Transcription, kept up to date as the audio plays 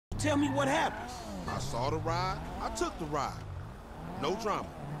Tell me what happened. I saw the ride, I took the ride. No drama.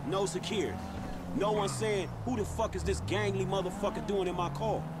 No security. No one saying, who the fuck is this gangly motherfucker doing in my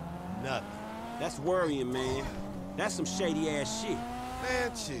car? Nothing. That's worrying, man. That's some shady ass shit.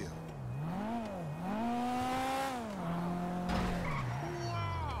 Man, chill.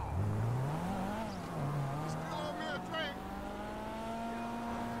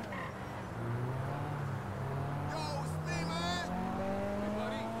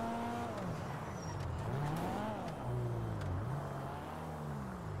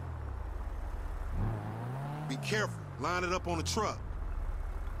 Be careful. Line it up on the truck.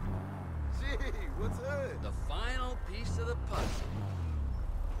 Gee, what's up? The final piece of the puzzle.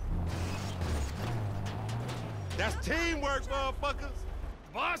 That's teamwork, motherfuckers.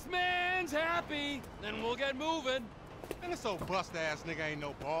 Boss man's happy, then we'll get moving. And this old bust-ass nigga ain't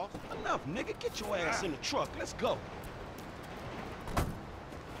no boss. Enough, nigga. Get your ass in the truck. Let's go.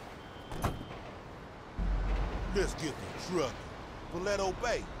 Let's get the truck. Vallejo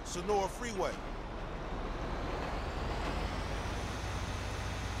Bay, Sonora Freeway.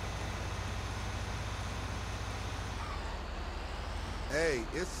 Hey,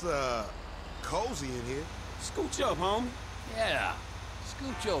 it's, cozy in here. Scooch up, homie. Yeah,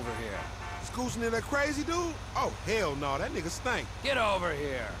 scooch over here. Scooching in that crazy dude? Oh, hell no, that nigga stink. Get over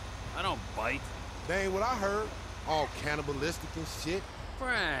here. I don't bite. That ain't what I heard. All cannibalistic and shit.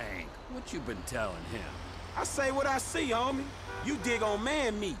 Frank, what you been telling him? I say what I see, homie. You dig on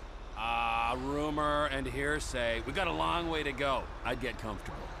man meat. Rumor and hearsay. We got a long way to go. I'd get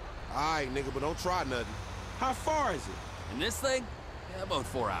comfortable. All right, nigga, but don't try nothing. How far is it? And this thing? Yeah, about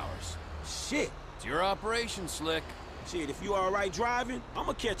 4 hours. Shit. It's your operation, Slick. Shit, if you all right driving,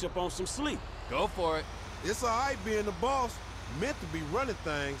 I'ma catch up on some sleep. Go for it. It's all right being the boss. Meant to be running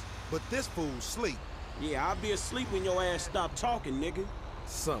things, but this fool's sleep. Yeah, I'll be asleep when your ass stop talking, nigga.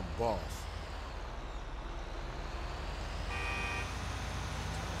 Some boss.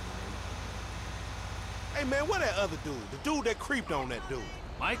 Hey, man, where that other dude? The dude that creeped on that dude.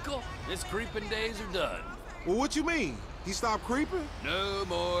 Michael, his creeping days are done. Well, what you mean? He stopped creeping? No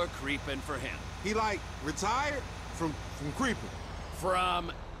more creeping for him. He, like, retired from creeping?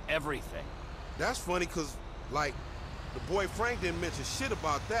 From everything. That's funny, because, like, the boy Frank didn't mention shit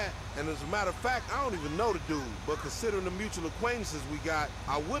about that, and as a matter of fact, I don't even know the dude, but considering the mutual acquaintances we got,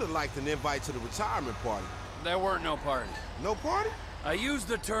 I would have liked an invite to the retirement party. There weren't no parties. No party? I used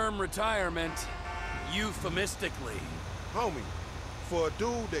the term retirement euphemistically. Homie, for a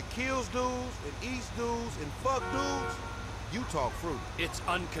dude that kills dudes and eats dudes and fuck dudes, you talk fruity. It's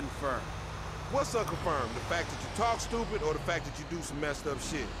unconfirmed. What's unconfirmed? The fact that you talk stupid or the fact that you do some messed up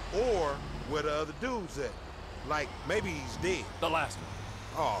shit? Or where the other dude's at? Like, maybe he's dead. The last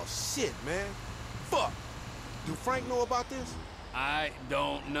one. Oh, shit, man. Fuck. Do Frank know about this? I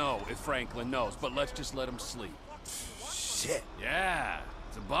don't know if Franklin knows, but let's just let him sleep. Shit. Yeah,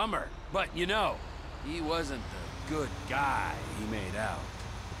 it's a bummer. But, you know, he wasn't the good guy he made out.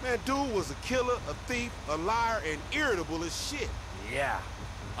 Man, dude was a killer, a thief, a liar, and irritable as shit. Yeah,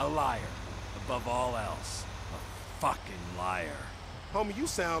 a liar. Above all else, a fucking liar. Homie, you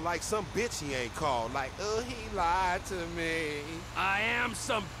sound like some bitch he ain't called. Like, oh, he lied to me. I am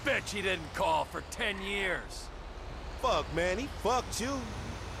some bitch he didn't call for 10 years. Fuck, man, he fucked you.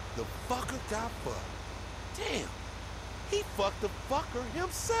 The fucker got fucked. Damn, he fucked the fucker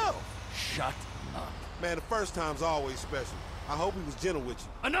himself. Shut up. Man, the first time's always special. I hope he was gentle with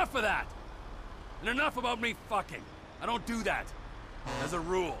you. Enough of that! And enough about me fucking. I don't do that. As a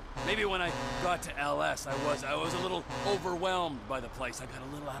rule. Maybe when I got to LS, I was a little overwhelmed by the place. I got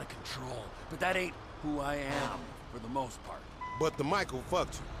a little out of control. But that ain't who I am, for the most part. But the Michael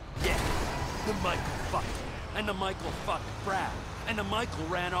fucked you. Yeah, the Michael fucked. And the Michael fucked Brad. And the Michael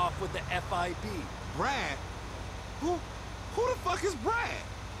ran off with the FIB. Brad? Who the fuck is Brad?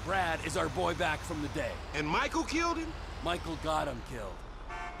 Brad is our boy back from the day. And Michael killed him? Michael got him killed.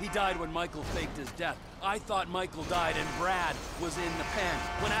 He died when Michael faked his death. I thought Michael died and Brad was in the pen,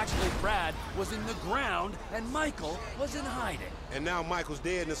 when actually Brad was in the ground and Michael was in hiding. And now Michael's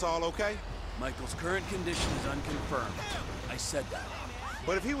dead and it's all okay? Michael's current condition is unconfirmed. I said that.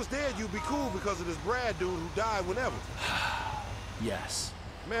 But if he was dead, you'd be cool because of this Brad dude who died whenever. Yes.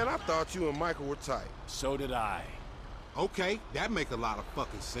 Man, I thought you and Michael were tight. So did I. Okay, that make a lot of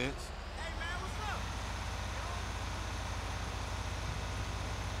fucking sense. Hey, man, what's up?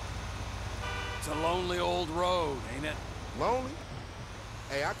 It's a lonely old road, ain't it? Lonely?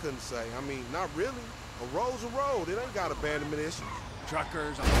 Hey, I couldn't say. I mean, not really. A road's a road. It ain't got abandonment issues.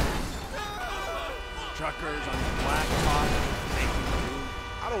 Truckers on the blacktop making do.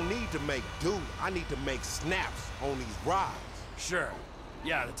 I don't need to make do. I need to make snaps on these rides. Sure.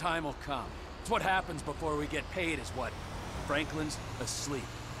 Yeah, the time will come. It's what happens before we get paid is what? Franklin's asleep.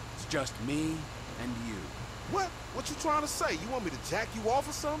 It's just me and you. What? What you trying to say? You want me to jack you off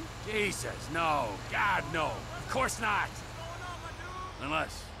or something? Jesus, no. God, no. Of course not.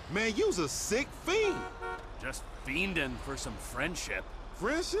 Unless, Man, you's a sick fiend. just fiending for some friendship.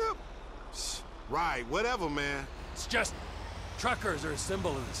 Friendship? Shh, right, whatever, man. It's just, truckers are a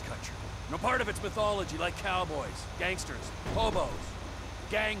symbol of this country. No part of its mythology, like cowboys, gangsters, hobos,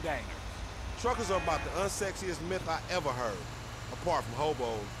 gangbangers. Truckers are about the unsexiest myth I ever heard. Apart from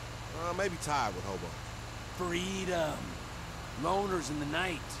hobos. Maybe tied with hobos. Freedom. Loners in the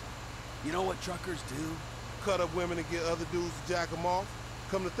night. You know what truckers do? Cut up women and get other dudes to jack them off.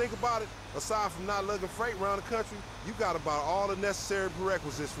 Come to think about it, aside from not lugging freight around the country, you got about all the necessary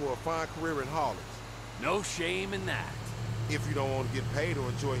prerequisites for a fine career in haulage. No shame in that. If you don't want to get paid or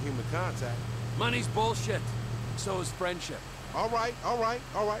enjoy human contact. Money's bullshit. So is friendship. All right.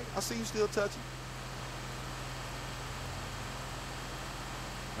 I see you still touching.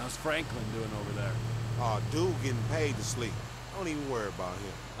 How's Franklin doing over there? Oh, dude getting paid to sleep. Don't even worry about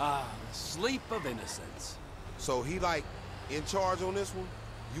him. Ah, sleep of innocence. So he like in charge on this one?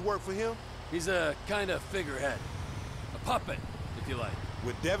 You work for him? He's a kind of figurehead. A puppet, if you like.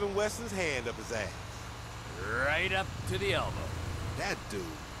 With Devin Weston's hand up his ass. Right up to the elbow. That dude,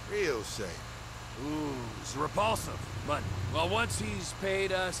 real shame. Ooh, it's repulsive. But, well, once he's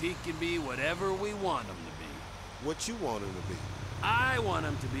paid us, he can be whatever we want him to be. What you want him to be? I want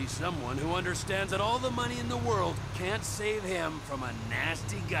him to be someone who understands that all the money in the world can't save him from a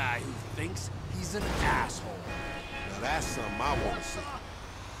nasty guy who thinks he's an asshole. Now that's something I want to see.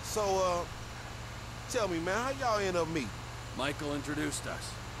 So, tell me, man, how y'all end up meeting? Michael introduced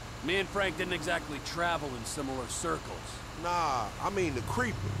us. Me and Frank didn't exactly travel in similar circles. Nah, I mean the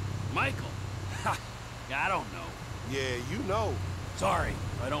creeper. Michael? Ha! I don't know. Yeah, you know. Sorry,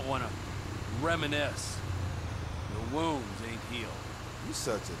 I don't want to reminisce. The wounds ain't healed. You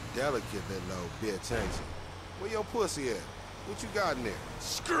such a delicate little bitch, ain't you? Where your pussy at? What you got in there?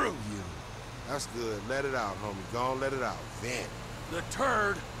 Screw you! That's good. Let it out, homie. Go on, let it out. Vent. The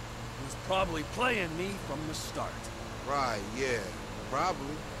turd was probably playing me from the start. Right, yeah.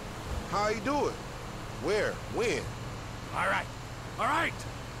 Probably. How you do it? Where? When? All right.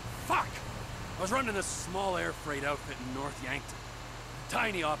 Fuck! I was running this small air freight outfit in North Yankton.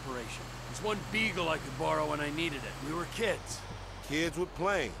 Tiny operation. There's one Beagle I could borrow when I needed it. We were kids. Kids with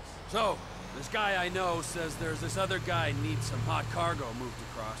planes. So, this guy I know says there's this other guy needs some hot cargo moved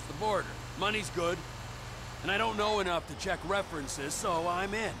across the border. Money's good, and I don't know enough to check references, so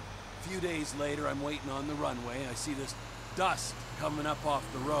I'm in. A few days later, I'm waiting on the runway. I see this dust coming up off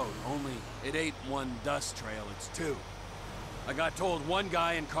the road. Only it ain't one dust trail, it's two. I got told one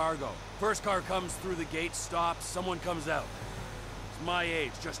guy in cargo. First car comes through the gate, stops, someone comes out. It's my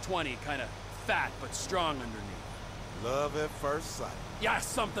age, just 20, kind of fat but strong underneath. Love at first sight. Yeah,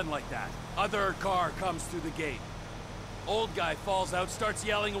 something like that. Other car comes through the gate. Old guy falls out, starts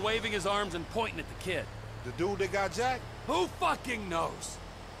yelling and waving his arms and pointing at the kid. The dude that got jacked? Who fucking knows?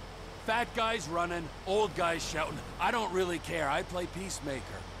 Fat guy's running, old guy's shouting. I don't really care. I play peacemaker.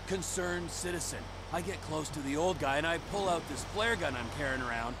 Concerned citizen. I get close to the old guy and I pull out this flare gun I'm carrying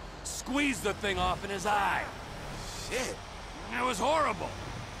around, squeeze the thing off in his eye. Shit. It was horrible.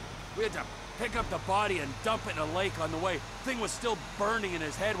 We had to pick up the body and dump it in a lake on the way. Thing was still burning in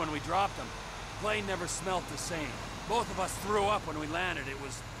his head when we dropped him. Plane never smelt the same. Both of us threw up when we landed. It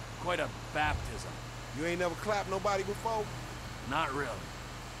was quite a baptism. You ain't never clapped nobody before? Not really.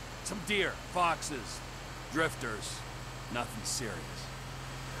 Some deer, foxes, drifters. Nothing serious.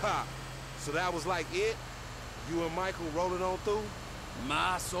 Ha! So that was like it? You and Michael rolling on through?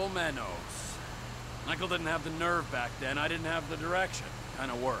 Más o menos. Michael didn't have the nerve back then. I didn't have the direction.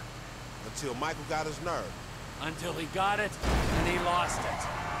 Kinda worked. Until Michael got his nerve. Until he got it, and he lost it.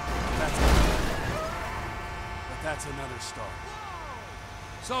 That's another story.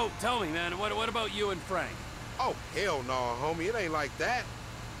 So, tell me, man, what about you and Frank? Oh, hell no, homie. It ain't like that.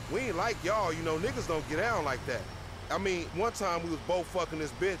 We ain't like y'all. You know, niggas don't get down like that. I mean, one time we was both fucking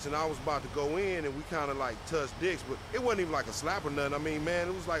this bitch, and I was about to go in, and we kind of like touched dicks, but it wasn't even like a slap or nothing. I mean, man,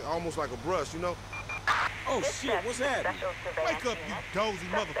 it was like almost like a brush, you know? Oh shit, what's happening? Wake up, you dozy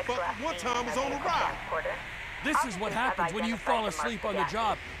motherfucker. One time was on the ride. This is what happens when you fall asleep on the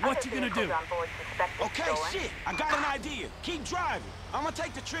job. What you gonna do? Okay, shit, I got an idea. Keep driving. I'm gonna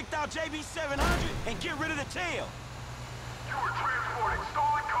take the tricked out JB700 and get rid of the tail. You were transporting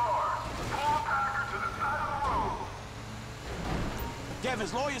stolen cars. Pull the packer to the side of the road.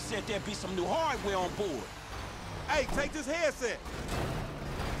 Devin's lawyer said there'd be some new hardware on board. Hey, take this headset.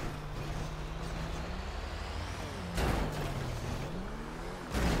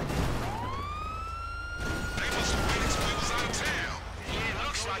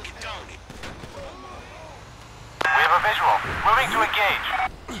 it, don't it? We have a visual. Moving to engage.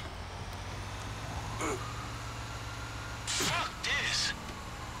 Fuck this.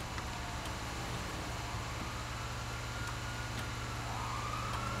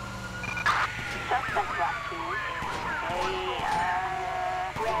 Suspect last week.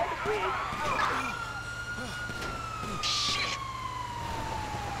 Red rig. Shit.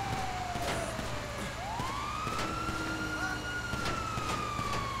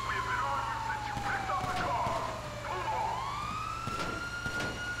 We have been on you since you picked up the car. Move on.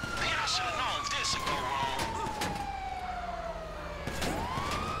 Man, I should have known this would go wrong.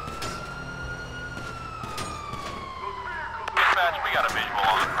 Dispatch, we got a visual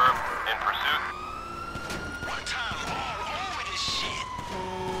on the curb. In pursuit. One time all over this shit.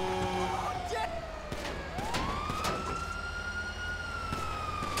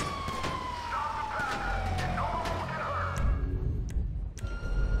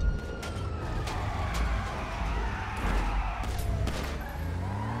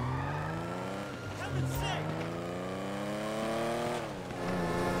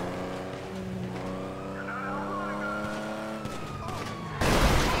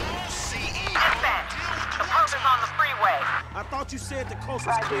 I thought you said the coast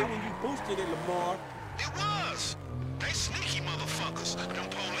was clear when you boosted it, Lamar. It was. They sneaky motherfuckers. Them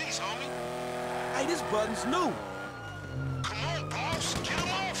police, homie. Hey, this button's new. Come on, boss. Get them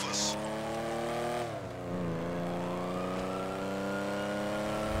off us.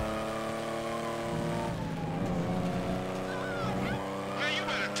 Man, you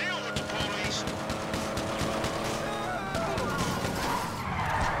better deal with the police.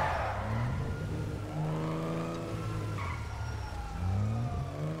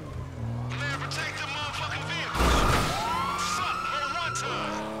 Man, protect them motherfucking vehicles. Fuck, no one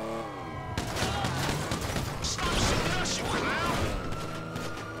time. Stop shooting us, you clown.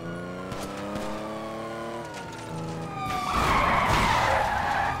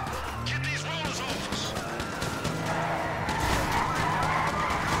 Get these rollers off us.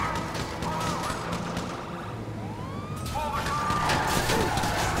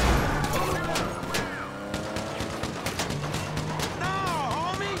 No,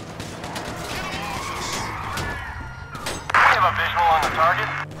 homie. Get them off us. We have a visual on the target.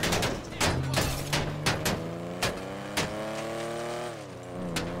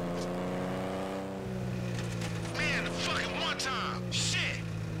 Man, the fucking one time. Shit.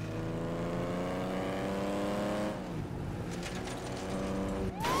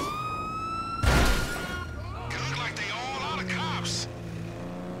 It look like they all out of cops.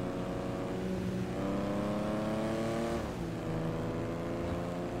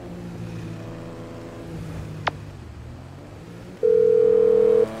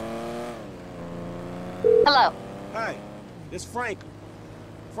 Hello. Hey, it's Franklin.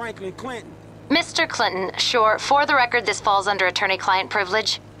 Franklin Clinton. Mr. Clinton, sure, for the record, this falls under attorney-client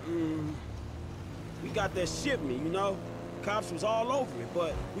privilege. We got that shipment, you know? Cops was all over it,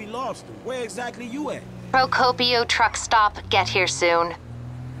 but we lost them. Where exactly you at? Procopio truck stop, get here soon.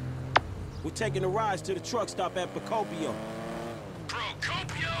 We're taking a ride to the truck stop at Procopio.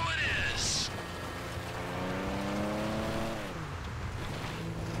 Procopio it is.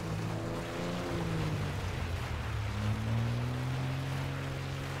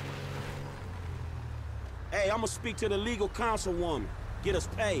 Hey, I'm gonna speak to the legal councilwoman. Get us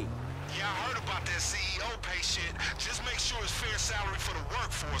paid. Yeah, I heard about that CEO pay shit. Just make sure it's fair salary for the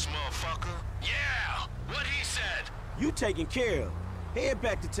workforce, motherfucker. Yeah, what he said. You taken care of. Head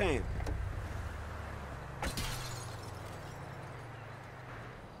back to town.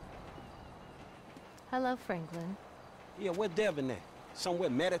 Hello, Franklin. Yeah, where Devin at? Somewhere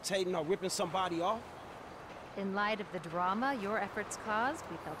meditating or ripping somebody off? In light of the drama your efforts caused,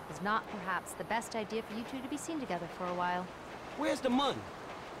 we felt it was not perhaps the best idea for you two to be seen together for a while. Where's the money?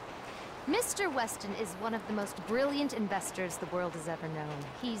 Mr. Weston is one of the most brilliant investors the world has ever known.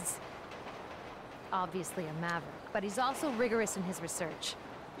 He's obviously a maverick, but he's also rigorous in his research.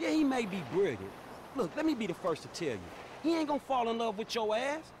 Yeah, he may be brilliant. Look, let me be the first to tell you. He ain't gonna fall in love with your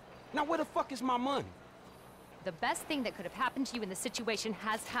ass. Now where the fuck is my money? The best thing that could have happened to you in this situation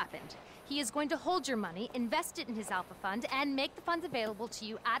has happened. He is going to hold your money, invest it in his Alpha Fund, and make the funds available to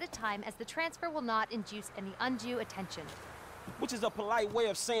you at a time as the transfer will not induce any undue attention. Which is a polite way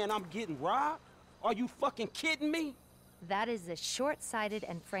of saying I'm getting robbed? Are you fucking kidding me? That is a short-sighted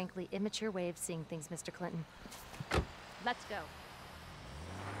and frankly immature way of seeing things, Mr. Clinton. Let's go.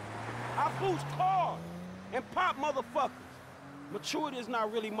 I boost cars and pop motherfuckers. Maturity is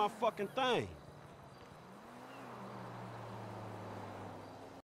not really my fucking thing.